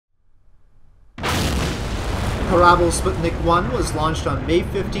Korabl-Sputnik 1 was launched on May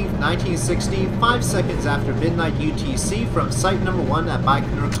 15, 1960, 5 seconds after midnight UTC from Site Number 1 at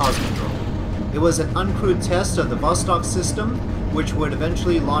Baikonur Cosmodrome. It was an uncrewed test of the Vostok system, which would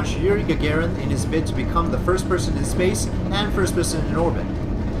eventually launch Yuri Gagarin in his bid to become the first person in space and first person in orbit.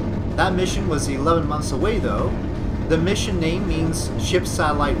 That mission was 11 months away though. The mission name means Ship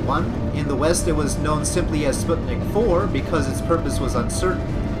Satellite 1. In the West it was known simply as Sputnik 4 because its purpose was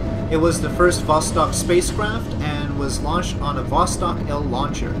uncertain. It was the first Vostok spacecraft and was launched on a Vostok L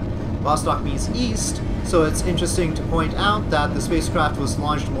launcher. Vostok means east, so it's interesting to point out that the spacecraft was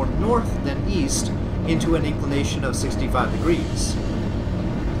launched more north than east into an inclination of 65 degrees.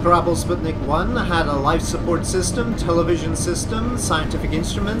 Korabl-Sputnik 1 had a life support system, television system, scientific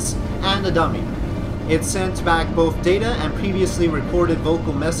instruments, and a dummy. It sent back both data and previously recorded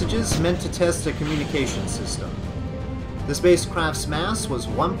vocal messages meant to test a communication system. The spacecraft's mass was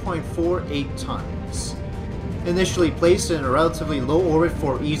 1.48 tons. Initially placed in a relatively low orbit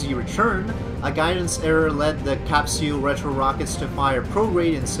for easy return, a guidance error led the capsule retro rockets to fire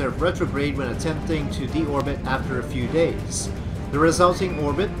prograde instead of retrograde when attempting to deorbit after a few days. The resulting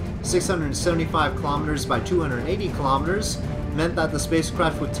orbit, 675 kilometers by 280 kilometers, meant that the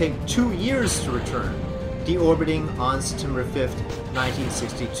spacecraft would take 2 years to return, deorbiting on September 5,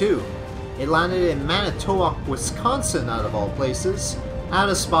 1962. It landed in Manitowoc, Wisconsin, out of all places, at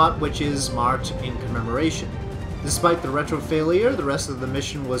a spot which is marked in commemoration. Despite the retro failure, the rest of the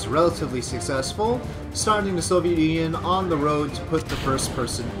mission was relatively successful, starting the Soviet Union on the road to put the first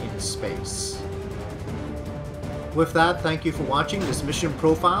person in space. With that, thank you for watching this mission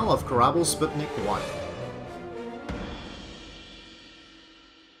profile of Korabl-Sputnik 1.